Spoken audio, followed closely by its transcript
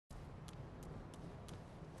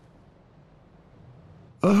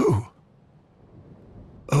Oh.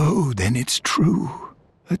 Oh, then it's true.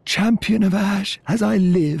 A champion of Ash as I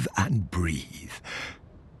live and breathe.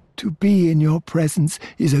 To be in your presence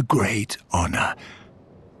is a great honor.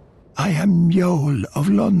 I am Yoel of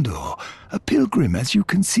Londor, a pilgrim, as you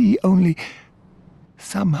can see, only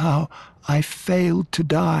somehow I failed to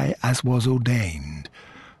die as was ordained.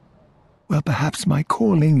 Well, perhaps my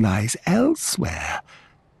calling lies elsewhere.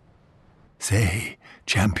 Say,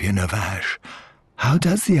 champion of Ash, how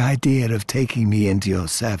does the idea of taking me into your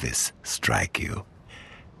service strike you?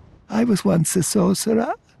 I was once a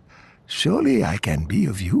sorcerer. Surely I can be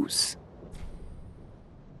of use.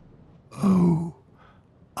 Oh,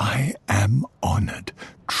 I am honored,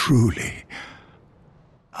 truly.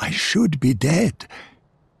 I should be dead,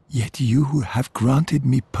 yet you have granted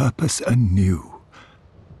me purpose anew.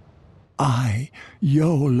 I,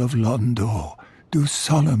 Yoel of Londor, do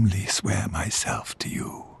solemnly swear myself to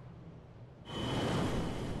you.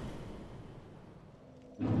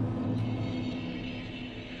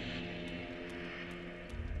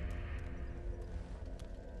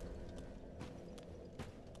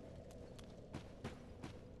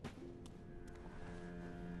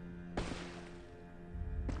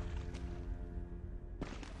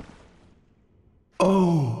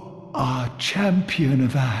 Oh, our champion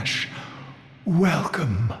of Ash,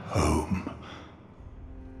 welcome home.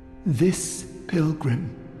 This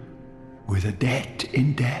pilgrim, with a debt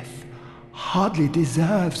in death, hardly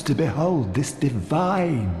deserves to behold this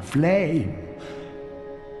divine flame.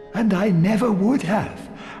 And I never would have,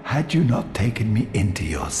 had you not taken me into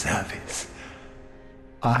your service.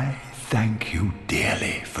 I thank you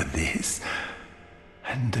dearly for this,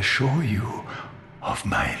 and assure you of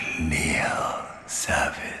my leal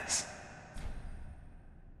service.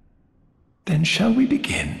 Then shall we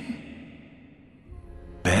begin?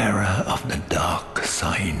 Bearer of the dark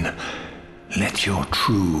sign, let your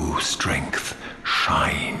true strength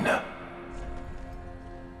shine.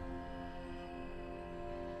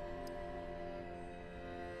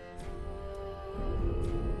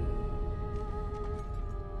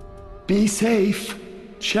 Be safe,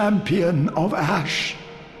 champion of Ash.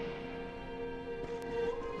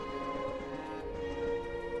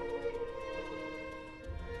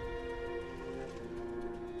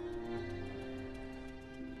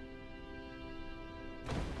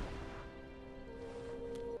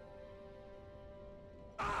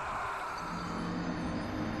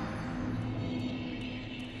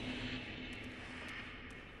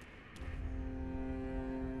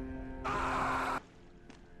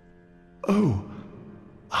 Oh,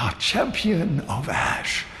 our champion of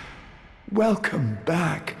Ash, welcome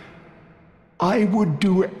back. I would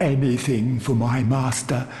do anything for my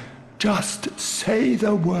master. Just say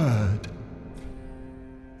the word.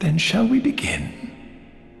 Then shall we begin?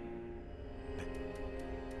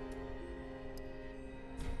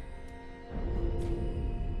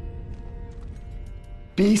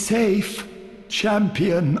 Be safe,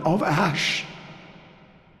 champion of Ash.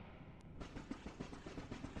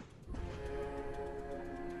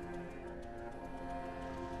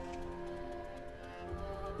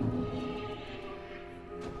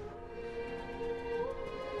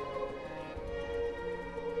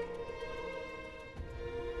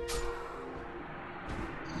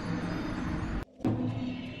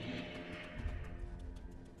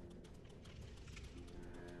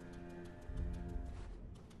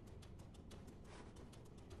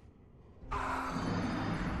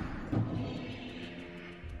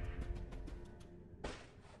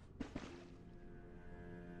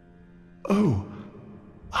 Oh,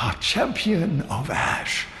 our champion of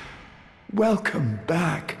Ash, welcome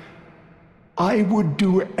back. I would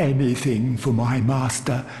do anything for my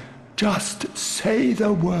master. Just say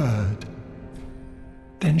the word.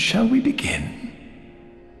 Then shall we begin?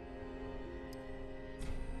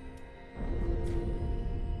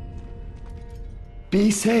 Be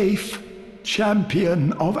safe,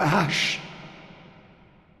 champion of Ash.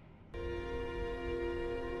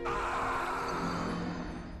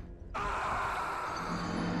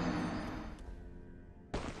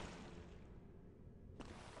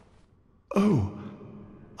 Oh,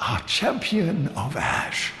 our champion of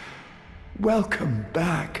Ash, welcome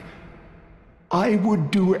back. I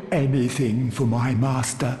would do anything for my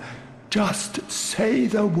master. Just say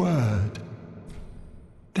the word.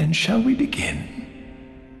 Then shall we begin?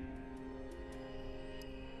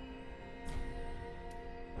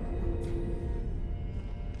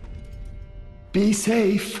 Be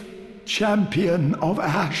safe, champion of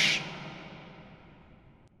Ash.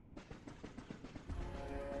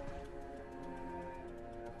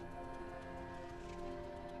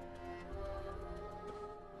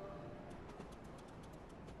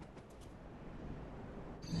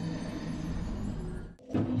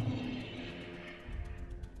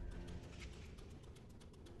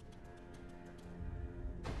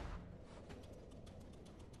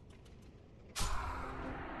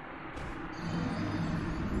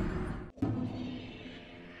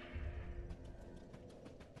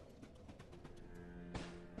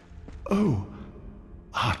 Oh,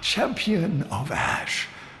 our champion of Ash.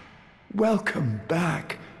 Welcome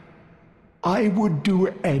back. I would do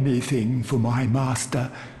anything for my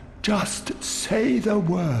master. Just say the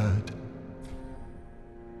word.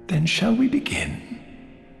 Then shall we begin?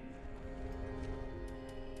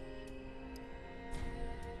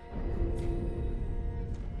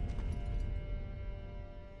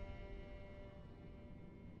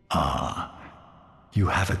 Ah, you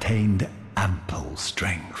have attained ample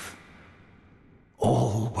strength.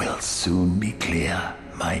 All will soon be clear,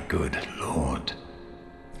 my good lord.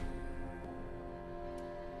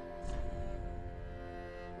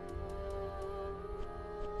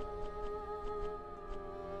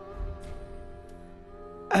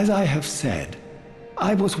 As I have said,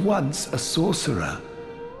 I was once a sorcerer.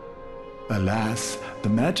 Alas, the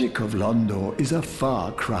magic of Londor is a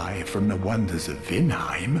far cry from the wonders of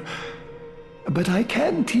Vinheim. But I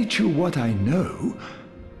can teach you what I know.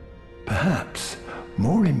 Perhaps,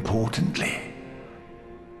 more importantly,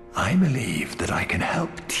 I believe that I can help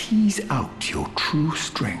tease out your true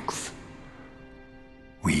strength.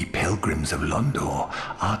 We pilgrims of Londor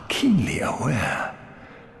are keenly aware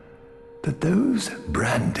that those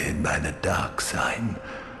branded by the dark sign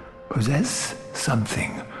possess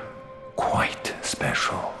something quite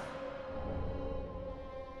special.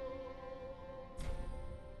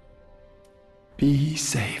 Be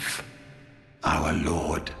safe, our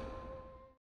lord.